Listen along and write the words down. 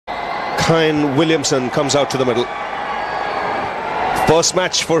Kane Williamson comes out to the middle. First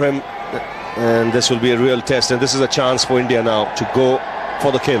match for him, and this will be a real test, and this is a chance for India now to go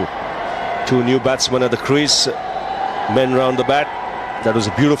for the kill. Two new batsmen at the crease, men round the bat. That was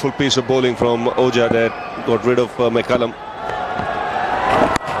a beautiful piece of bowling from Oja that got rid of McCullum.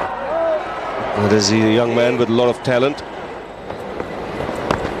 There is a young man with a lot of talent.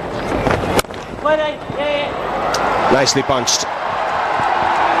 Nicely punched.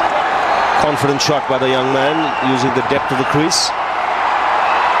 Confident shot by the young man, using the depth of the crease.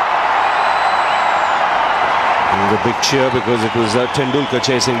 And a big cheer because it was Tendulkar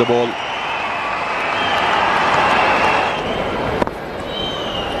chasing the ball.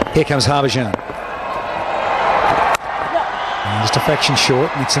 Here comes Harbhajan. Just a fraction short.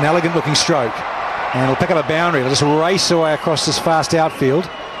 It's an elegant looking stroke. And he'll pick up a boundary. He'll just race away across this fast outfield.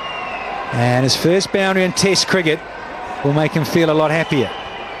 And his first boundary in Test cricket will make him feel a lot happier.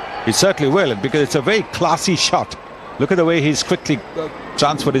 He certainly will, because it's a very classy shot. Look at the way he's quickly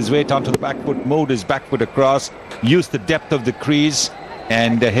transferred his weight onto the back foot, moved his back foot across, used the depth of the crease,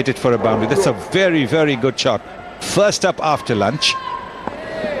 and hit it for a boundary. That's a very, very good shot. First up after lunch.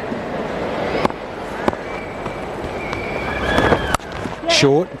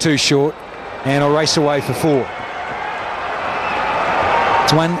 Short, too short, and he'll race away for 4.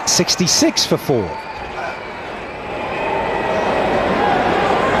 It's 166 for 4.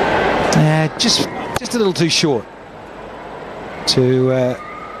 Just a little too short to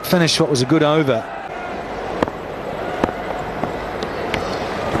finish what was a good over.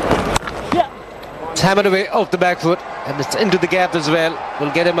 It's hammered away off the back foot, and it's into the gap as well.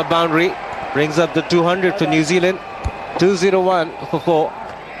 Will get him a boundary. Brings up the 200 for New Zealand. 201 for 4.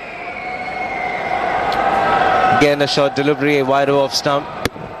 Again, a short delivery, a wide off stump.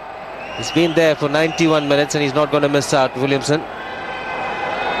 He's been there for 91 minutes and he's not going to miss out, Williamson.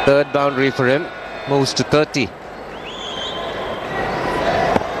 Third boundary for him. Moves to 30.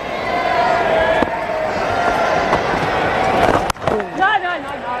 No.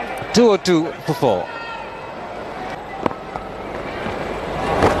 202 for 4.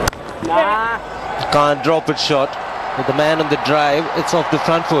 Can't drop it short. With the man on the drive, it's off the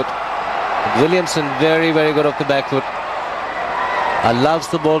front foot. Williamson very, very good off the back foot. Loves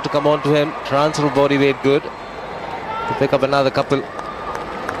the ball to come on to him. Transfer of body weight good. To pick up another couple.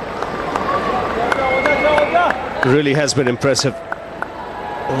 Really has been impressive.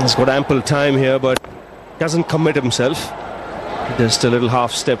 He's got ample time here, but doesn't commit himself. Just a little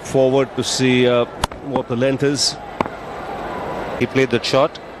half step forward to see what the length is. He played the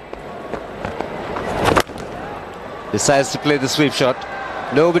shot. Decides to play the sweep shot.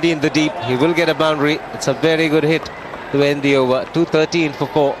 Nobody in the deep. He will get a boundary. It's a very good hit to end the over. 213 for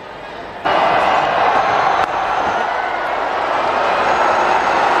 4.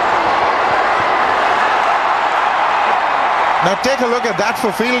 Now take a look at that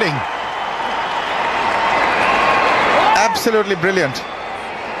for fielding. Absolutely brilliant.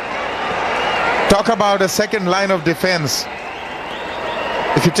 Talk about a second line of defense.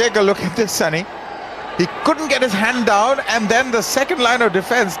 If you take a look at this, Sonny, he couldn't get his hand down, and then the second line of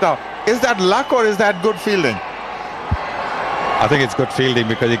defense. Now, is that luck or is that good fielding? I think it's good fielding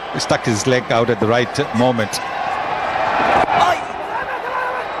because he stuck his leg out at the right moment.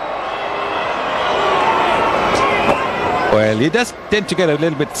 Well, he does tend to get a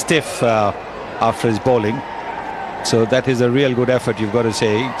little bit stiff after his bowling. So that is a real good effort, you've got to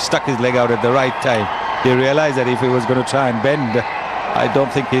say. He stuck his leg out at the right time. He realized that if he was going to try and bend, I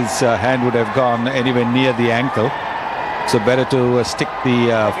don't think his hand would have gone anywhere near the ankle. So better to stick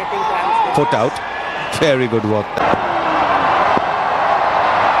the foot out. Very good work.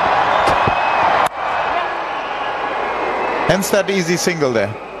 Hence that easy single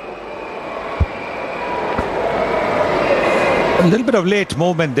there. A little bit of late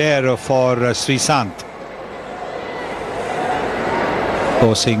movement there for Sreesanth,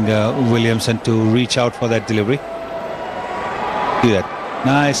 forcing Williamson to reach out for that delivery. See that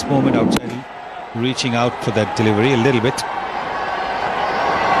nice movement outside, reaching out for that delivery a little bit.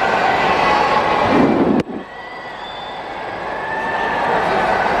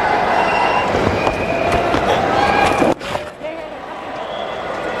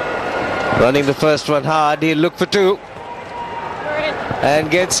 Running the first one hard. He'll look for 2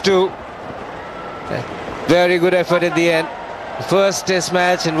 and gets 2. Very good effort at the end. First test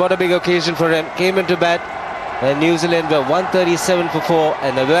match, and what a big occasion for him. Came into bat and New Zealand were 137 for 4,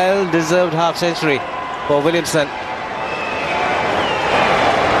 and a well-deserved half century for Williamson.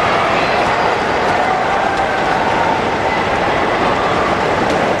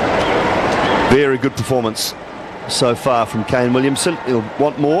 Very good performance so far from Kane Williamson. He'll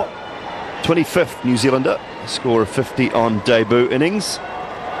want more. 25th New Zealander, a score of 50 on debut innings.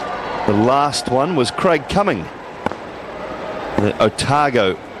 The last one was Craig Cumming, the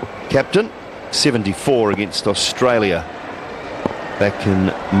Otago captain, 74 against Australia back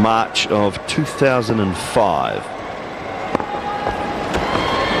in March of 2005.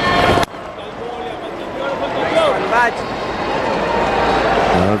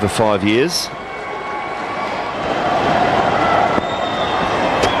 Over 5 years.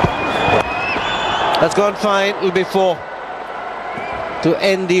 That's gone fine. It'll be 4 to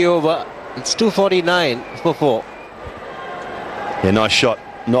end the over. It's 249 for 4. Yeah, nice shot.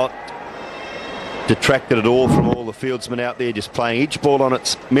 Not detracted at all from all the fieldsmen out there, just playing each ball on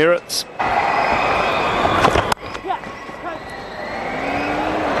its merits.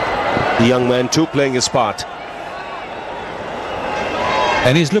 The young man too playing his part.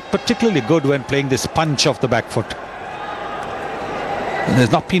 And he's looked particularly good when playing this punch off the back foot. And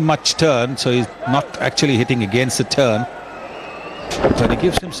there's not been much turn, so he's not actually hitting against the turn. But he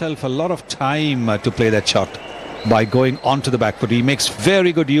gives himself a lot of time to play that shot by going onto the back foot. He makes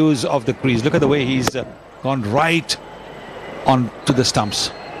very good use of the crease. Look at the way he's gone right onto the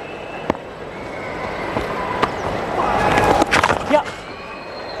stumps.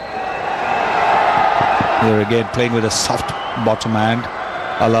 Here again, playing with a soft bottom hand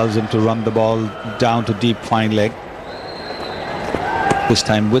allows him to run the ball down to deep fine leg. This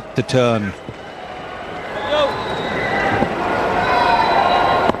time with the turn.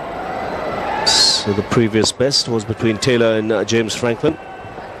 So the previous best was between Taylor and James Franklin.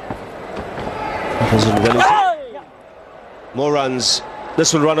 That was in Wellington. More runs.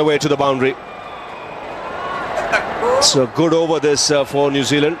 This will run away to the boundary. So good over this for New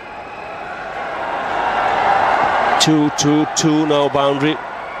Zealand. 2-2-2 now boundary.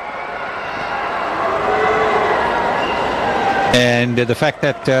 And the fact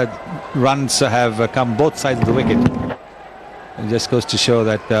that runs have come both sides of the wicket, it just goes to show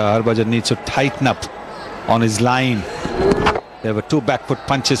that Harbhajan needs to tighten up on his line. There were 2 back foot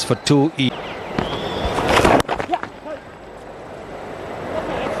punches for 2 each.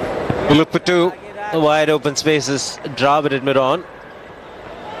 Look for 2 wide open spaces. Dravid at mid-on.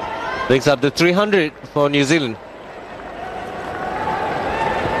 Brings up the 300 for New Zealand.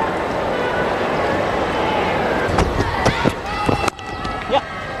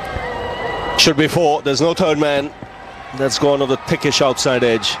 Should be 4. There's no third man. That's gone off the thickish outside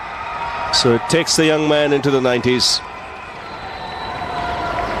edge. So it takes the young man into the 90s.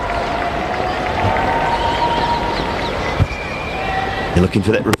 You're looking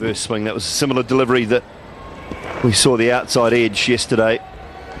for that reverse swing. That was a similar delivery that we saw the outside edge yesterday.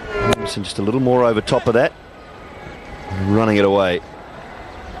 Williamson just a little more over top of that, running it away.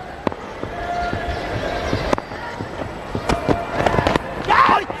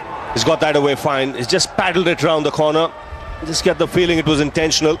 He's got that away fine. He's just paddled it round the corner. Just get the feeling it was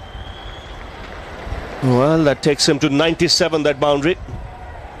intentional. Well, that takes him to 97, that boundary.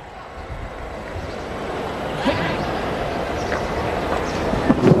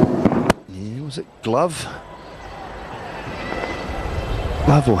 Yeah, was it glove?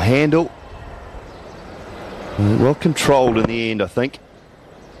 Glove or handle? Well controlled in the end, I think.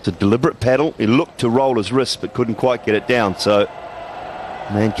 It's a deliberate paddle. He looked to roll his wrist but couldn't quite get it down. So,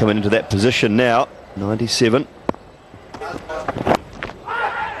 man coming into that position now. 97.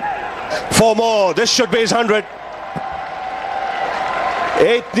 4 more. This should be his 100.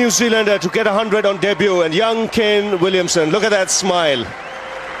 8th New Zealander to get 100 on debut, and young Kane Williamson. Look at that smile.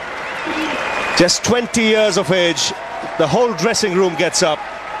 Just 20 years of age. The whole dressing room gets up.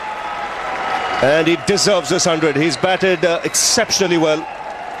 And he deserves this 100. He's batted exceptionally well.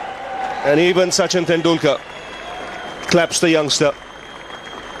 And even Sachin Tendulkar claps the youngster.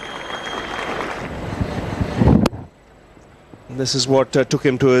 This is what took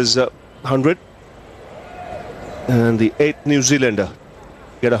him to his 100. And the 8th New Zealander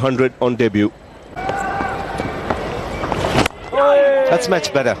get 100 on debut. That's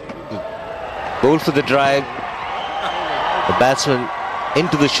much better. Goal for the drive. The batsman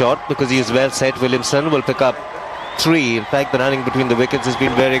into the shot because he is well set. Williamson will pick up 3. In fact, the running between the wickets has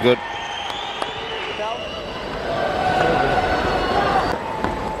been very good.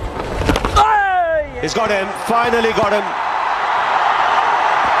 He's got him, finally got him.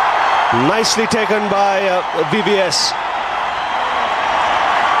 Nicely taken by BBS.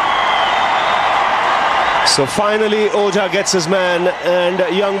 So finally Ojha gets his man,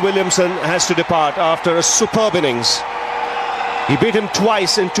 and young Williamson has to depart after a superb innings. He beat him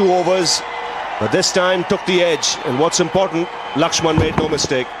twice in 2 overs, but this time took the edge. And what's important, Lakshman made no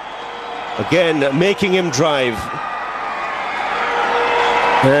mistake. Again, making him drive.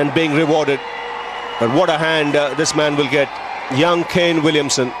 and being rewarded. But what a hand this man will get. Young Kane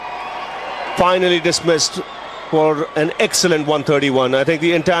Williamson, finally dismissed for an excellent 131. I think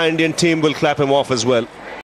the entire Indian team will clap him off as well.